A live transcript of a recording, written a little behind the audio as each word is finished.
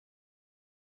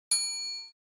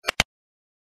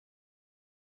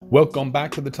Welcome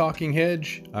back to the Talking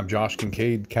Hedge. I'm Josh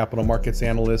Kincaid, Capital Markets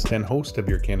Analyst and host of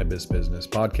your Cannabis Business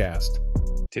Podcast.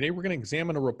 Today, we're going to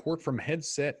examine a report from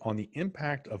Headset on the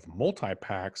impact of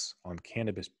multi-packs on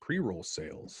cannabis pre-roll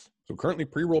sales. So currently,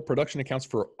 pre-roll production accounts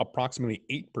for approximately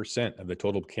 8% of the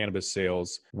total cannabis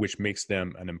sales, which makes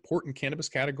them an important cannabis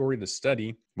category to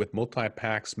study, with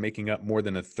multi-packs making up more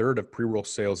than a third of pre-roll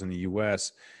sales in the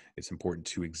U.S. It's important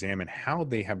to examine how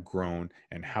they have grown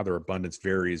and how their abundance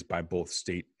varies by both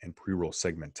state and pre-roll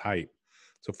segment type.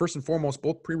 So first and foremost,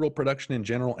 both pre-roll production in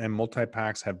general and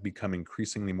multi-packs have become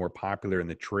increasingly more popular in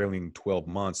the trailing 12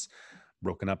 months.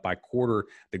 Broken up by quarter,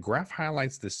 the graph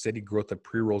highlights the steady growth of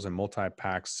pre-rolls and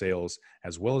multi-pack sales,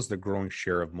 as well as the growing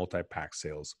share of multi-pack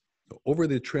sales. So over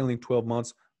the trailing 12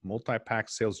 months, multi-pack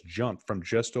sales jumped from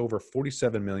just over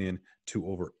 47 million to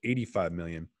over 85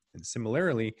 million. And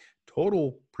similarly,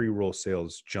 total pre-roll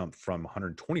sales jumped from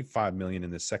 125 million in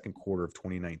the second quarter of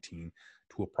 2019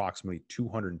 to approximately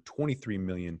 223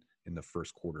 million in the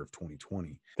first quarter of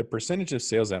 2020. The percentage of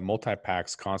sales that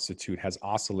multi-packs constitute has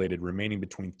oscillated, remaining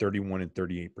between 31 and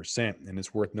 38%. And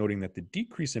it's worth noting that the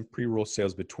decrease in pre-roll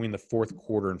sales between the fourth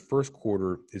quarter and first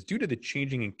quarter is due to the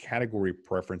changing in category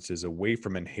preferences away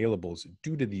from inhalables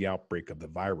due to the outbreak of the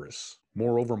virus.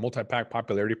 Moreover, multi-pack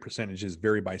popularity percentages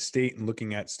vary by state, and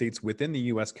looking at states within the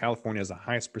U.S., California has the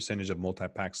highest percentage of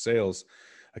multi-pack sales,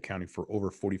 accounting for over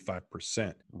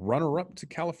 45%. Runner-up to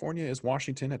California is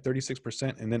Washington at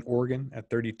 36%, and then Oregon at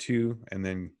 32%, and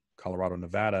then Colorado,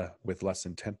 Nevada with less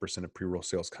than 10% of pre-roll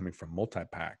sales coming from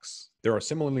multi-packs. There are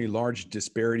similarly large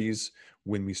disparities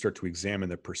when we start to examine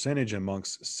the percentage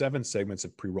amongst 7 segments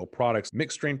of pre-roll products.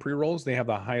 Mixed strain pre-rolls, they have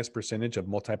the highest percentage of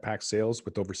multi-pack sales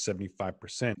with over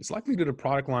 75%. It's likely due to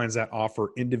product lines that offer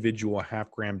individual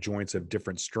half-gram joints of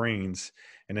different strains.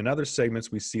 And in other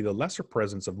segments, we see the lesser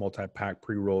presence of multi-pack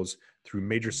pre-rolls through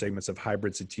major segments of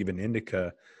hybrid, sativa, and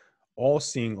indica, all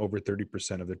seeing over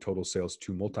 30% of their total sales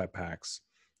to multi-packs.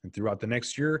 And throughout the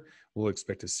next year, we'll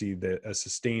expect to see a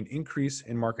sustained increase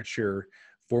in market share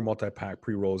for multi-pack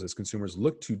pre-rolls as consumers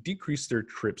look to decrease their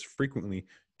trips frequently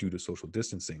due to social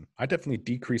distancing. I definitely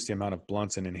decreased the amount of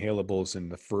blunts and inhalables in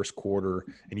the first quarter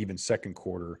and even second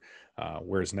quarter,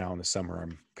 whereas now in the summer,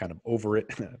 I'm kind of over it.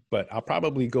 But I'll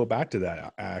probably go back to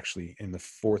that actually in the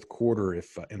fourth quarter,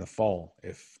 if in the fall,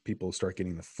 if people start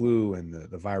getting the flu and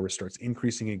the virus starts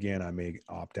increasing again, I may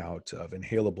opt out of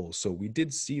inhalables. So we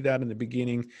did see that in the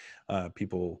beginning.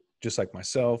 People just like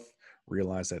myself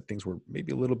realized that things were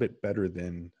maybe a little bit better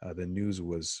than the news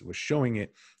was showing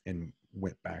it, and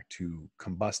went back to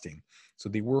combusting. So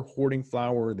they were hoarding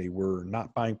flower. They were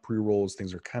not buying pre-rolls.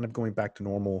 Things are kind of going back to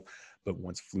normal. But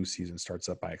once flu season starts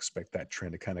up, I expect that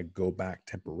trend to kind of go back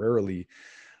temporarily.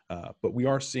 But we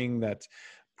are seeing that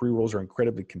pre-rolls are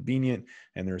incredibly convenient,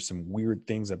 and there's some weird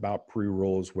things about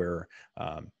pre-rolls where,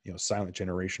 silent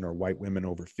generation or white women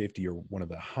over 50 are one of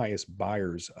the highest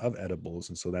buyers of edibles.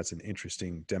 And so that's an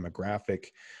interesting demographic.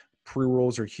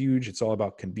 Pre-rolls are huge. It's all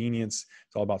about convenience.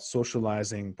 It's all about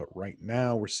socializing. But right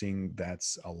now we're seeing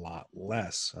that's a lot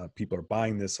less. People are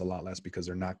buying this a lot less because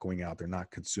they're not going out. They're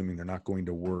not consuming. They're not going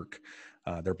to work.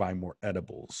 They're buying more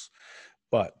edibles.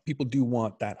 But people do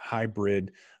want that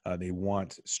hybrid. They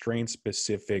want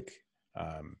strain-specific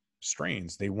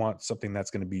strains. They want something that's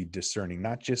going to be discerning,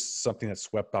 not just something that's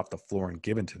swept off the floor and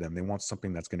given to them. They want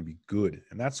something that's going to be good.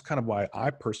 And that's kind of why I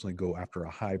personally go after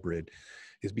a hybrid,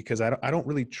 is because I don't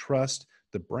really trust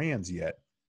the brands yet.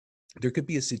 There could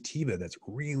be a sativa that's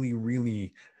really,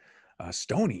 really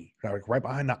stony, like right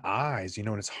behind the eyes, and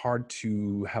it's hard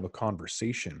to have a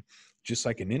conversation. Just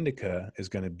like an indica is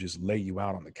going to just lay you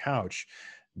out on the couch,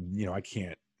 I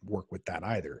can't work with that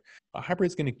either. A hybrid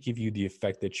is going to give you the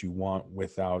effect that you want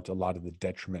without a lot of the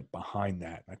detriment behind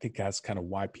that. I think that's kind of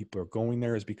why people are going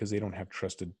there, is because they don't have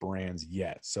trusted brands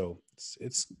yet. So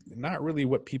it's not really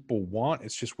what people want.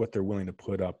 It's just what they're willing to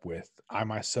put up with. I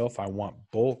myself, I want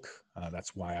bulk.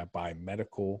 That's why I buy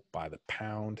medical by the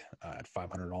pound at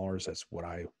 $500. That's what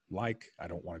I like. I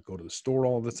don't want to go to the store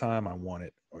all the time. I want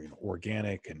it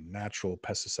organic and natural,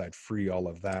 pesticide free, all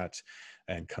of that,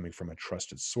 and coming from a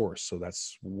trusted source. So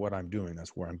that's what I'm doing.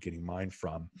 That's where I'm getting mine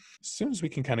from. As soon as we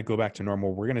can kind of go back to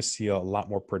normal, we're going to see a lot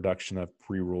more production of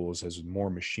pre-rolls as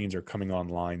more machines are coming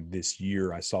online this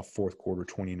year. I saw fourth quarter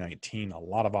 2019, a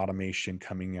lot of automation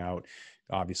coming out.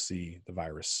 Obviously, the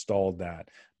virus stalled that,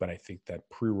 but I think that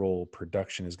pre-roll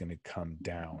production is going to come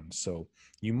down. So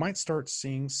you might start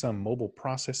seeing some mobile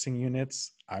processing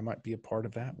units. I might be a part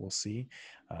of that. We'll see.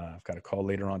 I've got a call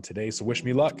later on today, so wish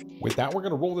me luck. With that, we're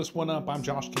going to roll this one up. I'm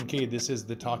Josh Kincaid. This is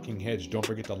the Talking Hedge. Don't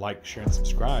forget to like, share, and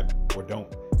subscribe, or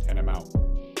don't, and I'm out.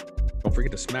 Don't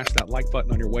forget to smash that like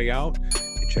button on your way out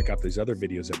and check out these other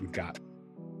videos that we've got.